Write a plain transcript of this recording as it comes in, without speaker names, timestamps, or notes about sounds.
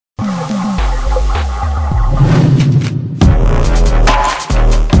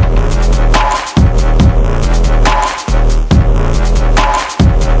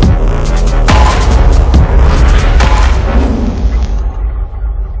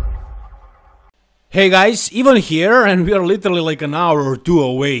Hey guys, even here, and we are literally like an hour or two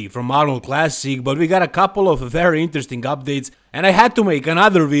away from Arnold Classic, but we got a couple of very interesting updates, and I had to make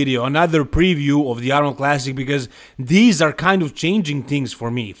another video, another preview of the Arnold Classic, because these are kind of changing things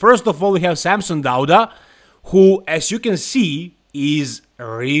for me. First of all, we have Samson Dauda, who, as you can see, is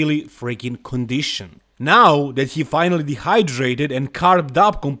really freaking conditioned. Now that he finally dehydrated and carved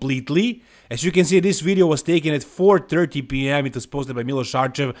up completely, as you can see, this video was taken at 4:30 p.m. It was posted by Milos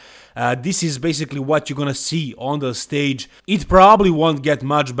Archev. This is basically what you're gonna see on the stage. It probably won't get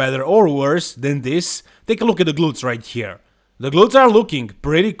much better or worse than this. Take a look at the glutes right here. The glutes are looking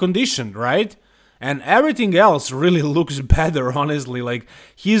pretty conditioned, right? And everything else really looks better, honestly. Like,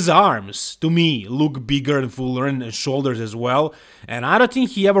 his arms, to me, look bigger and fuller, and shoulders as well. And I don't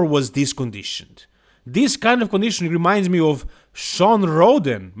think he ever was this conditioned. This kind of conditioning reminds me of Sean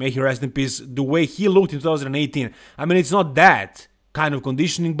Roden, may he rest in peace, the way he looked in 2018. I mean, it's not that kind of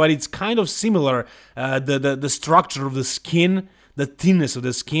conditioning, but it's kind of similar. The structure of the skin, the thinness of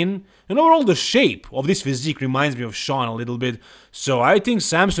the skin, and overall the shape of this physique reminds me of Sean a little bit. So I think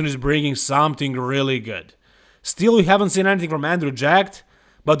Samson is bringing something really good. Still, we haven't seen anything from Andrew Jacked,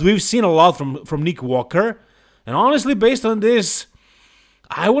 but we've seen a lot from Nick Walker. And honestly, based on this,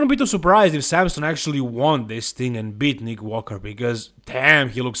 I wouldn't be too surprised if Samson actually won this thing and beat Nick Walker, because damn,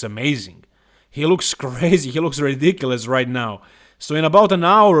 he looks amazing. He looks crazy, he looks ridiculous right now. So in about an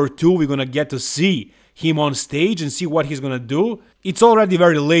hour or two, we're gonna get to see him on stage and see what he's gonna do. It's already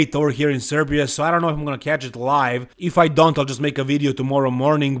very late over here in Serbia, so I don't know if I'm gonna catch it live. If I don't, I'll just make a video tomorrow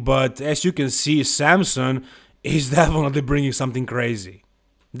morning, but as you can see, Samson is definitely bringing something crazy.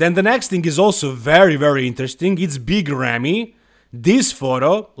 Then the next thing is also very interesting. It's Big Ramy. This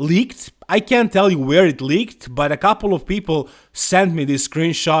photo leaked. I can't tell you where it leaked, but a couple of people sent me this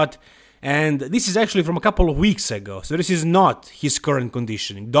screenshot, and this is actually from a couple of weeks ago, so this is not his current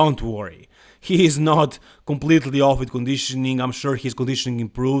conditioning, don't worry. He is not completely off with conditioning. I'm sure his conditioning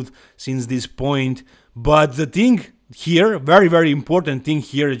improved since this point, but the thing here, very important thing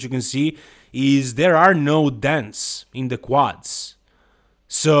here that you can see, is there are no dents in the quads.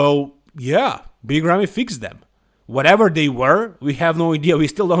 So yeah, Big Ramy fixed them. Whatever they were, we have no idea, we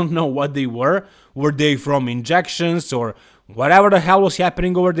still don't know what they were. Were they from injections or whatever the hell was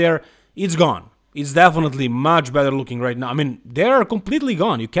happening over there? It's gone. It's definitely much better looking right now. I mean, they're completely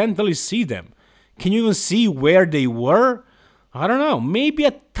gone, you can't really see them. Can you even see where they were? I don't know, maybe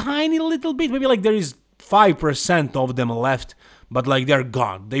a tiny little bit, maybe like there is 5% of them left, but like they're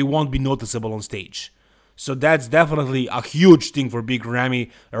gone, they won't be noticeable on stage. So that's definitely a huge thing for Big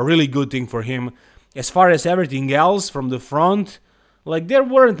Ramy, a really good thing for him. As far as everything else from the front, like there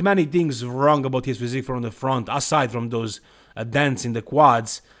weren't many things wrong about his physique from the front, aside from those dents in the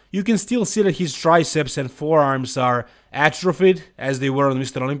quads. You can still see that his triceps and forearms are atrophied, as they were on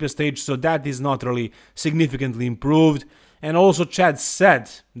Mr. Olympia stage, so that is not really significantly improved. And also Chad said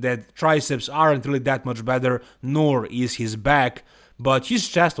that triceps aren't really that much better, nor is his back. But his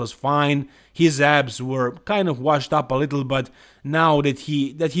chest was fine, his abs were kind of washed up a little, but now that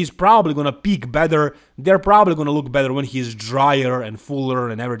he's probably gonna peak better, they're probably gonna look better when he's drier and fuller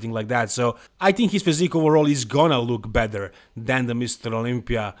and everything like that. So I think his physique overall is gonna look better than the Mr.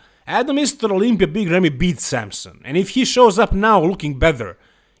 Olympia. At the Mr. Olympia, Big Ramy beat Samson, and if he shows up now looking better,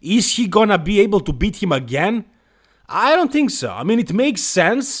 is he gonna be able to beat him again? I don't think so. I mean, it makes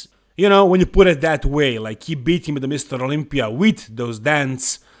sense, you know, when you put it that way, like he beat him at the Mr. Olympia with those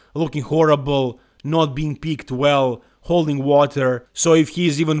dents, looking horrible, not being peaked well, holding water. So if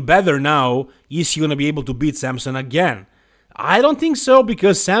he's even better now, is he gonna be able to beat Samson again? I don't think so,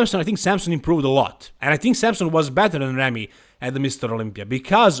 because I think Samson improved a lot. And I think Samson was better than Ramy at the Mr. Olympia.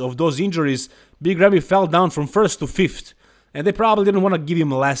 Because of those injuries, Big Ramy fell down from 1st to 5th, and they probably didn't want to give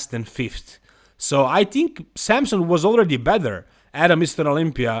him less than 5th. So I think Samson was already better at a Mr.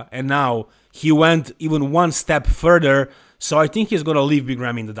 Olympia, and now he went even one step further, so I think he's gonna leave Big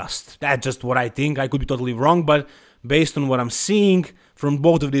Ramy in the dust. That's just what I think. I could be totally wrong, but based on what I'm seeing from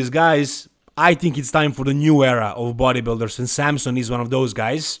both of these guys, I think it's time for the new era of bodybuilders, and Samson is one of those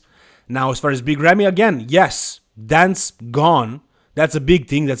guys. Now, as far as Big Ramy, again, yes, dents gone. That's a big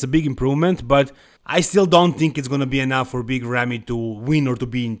thing, that's a big improvement, but I still don't think it's gonna be enough for Big Ramy to win or to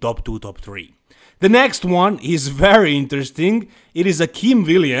be in top 2, top 3. The next one is very interesting. It is Akim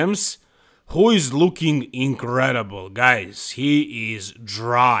Williams, who is looking incredible. Guys, he is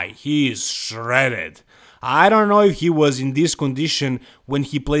dry. He is shredded. I don't know if he was in this condition when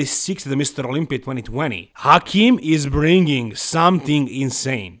he placed 6th at the Mr. Olympia 2020. Akim is bringing something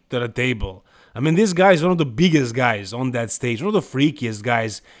insane to the table. I mean, this guy is one of the biggest guys on that stage, one of the freakiest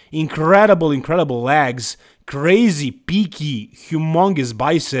guys. Incredible legs, crazy, peaky, humongous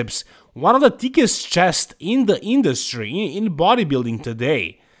biceps, one of the thickest chests in the industry, in bodybuilding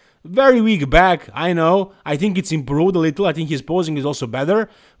today. Very weak back, I know, I think it's improved a little, I think his posing is also better,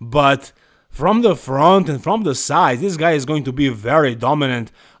 but from the front and from the sides, this guy is going to be very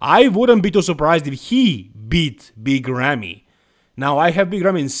dominant. I wouldn't be too surprised if he beat Big Ramy. Now, I have Big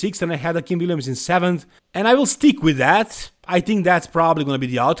Ramy in 6th and I had Akim Williams in 7th, and I will stick with that. I think that's probably going to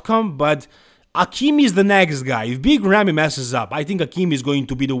be the outcome, but Akim is the next guy. If Big Ramy messes up, I think Akim is going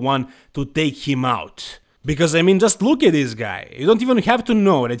to be the one to take him out. Because, I mean, just look at this guy. You don't even have to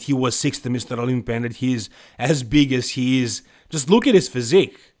know that he was 6th Mr. Olympia and that he is as big as he is. Just look at his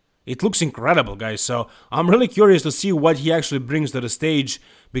physique. It looks incredible, guys. So I'm really curious to see what he actually brings to the stage,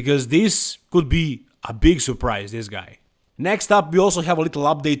 because this could be a big surprise, this guy. Next up, we also have a little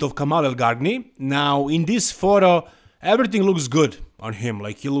update of Kamal Elgargni. Now, in this photo, everything looks good on him.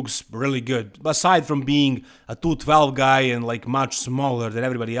 Like, he looks really good. Aside from being a 212 guy and like much smaller than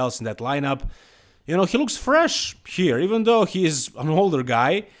everybody else in that lineup, you know, he looks fresh here, even though he is an older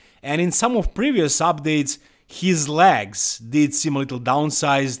guy. And in some of previous updates, his legs did seem a little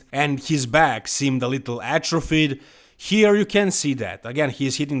downsized and his back seemed a little atrophied. Here you can see that. Again, he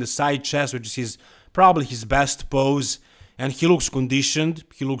is hitting the side chest, which is probably his best pose. And he looks conditioned,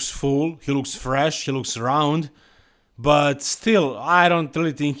 he looks full, he looks fresh, he looks round. But still, I don't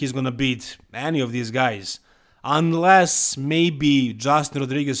really think he's gonna beat any of these guys. Unless maybe Justin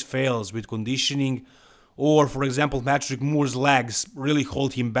Rodriguez fails with conditioning, or for example Patrick Moore's legs really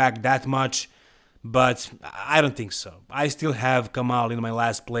hold him back that much, but I don't think so. I still have Kamal in my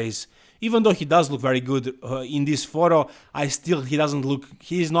last place. Even though he does look very good in this photo,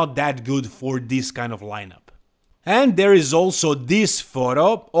 he's not that good for this kind of lineup. And there is also this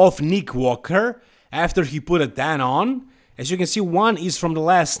photo of Nick Walker after he put a tan on. As you can see, one is from the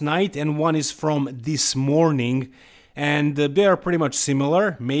last night and one is from this morning, and they are pretty much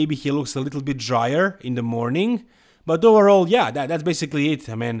similar. Maybe he looks a little bit drier in the morning, but overall, yeah, that's basically it.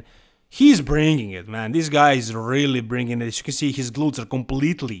 I mean, he's bringing it, man. This guy is really bringing it. As you can see, his glutes are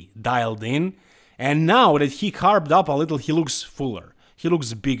completely dialed in, and now that he carved up a little, he looks fuller. He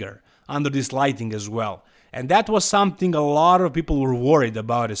looks bigger under this lighting as well. And that was something a lot of people were worried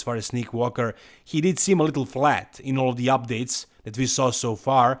about as far as Nick Walker. He did seem a little flat in all of the updates that we saw so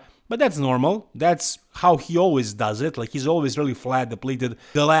far, but that's normal. That's how he always does it. Like, he's always really flat, depleted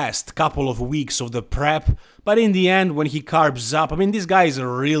the last couple of weeks of the prep. But in the end, when he carbs up, I mean, this guy is a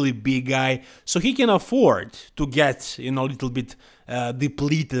really big guy, so he can afford to get, you know, a little bit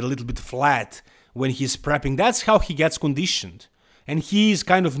depleted, a little bit flat when he's prepping. That's how he gets conditioned. And he's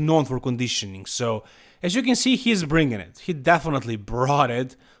kind of known for conditioning, so as you can see, he's bringing it. He definitely brought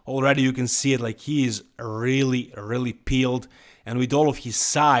it. Already you can see it, like he is really, really peeled. And with all of his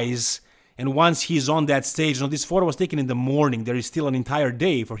size, and once he's on that stage, now this photo was taken in the morning, there is still an entire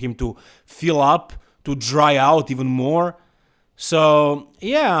day for him to fill up, to dry out even more. So,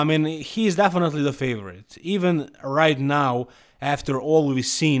 yeah, I mean, he's definitely the favorite. Even right now, after all we've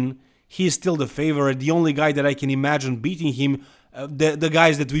seen, he's still the favorite. The only guy that I can imagine beating him, the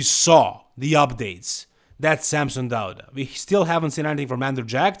guys that we saw, the updates. That's Samson Dauda. We still haven't seen anything from Andrew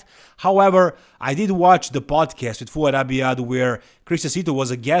Jacked. However, I did watch the podcast with Fouad Abiad where Chris Acito was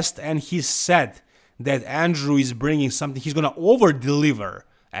a guest, and he said that Andrew is bringing something. He's going to over-deliver,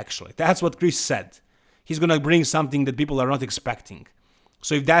 actually. That's what Chris said. He's going to bring something that people are not expecting.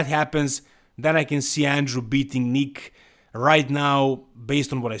 So if that happens, then I can see Andrew beating Nick. Right now,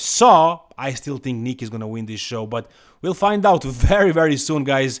 based on what I saw, I still think Nick is going to win this show. But we'll find out very, very soon,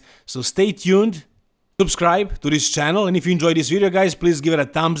 guys. So stay tuned. Subscribe to this channel, and if you enjoyed this video, guys, please give it a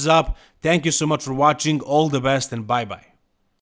thumbs up. Thank you so much for watching. All the best and bye bye.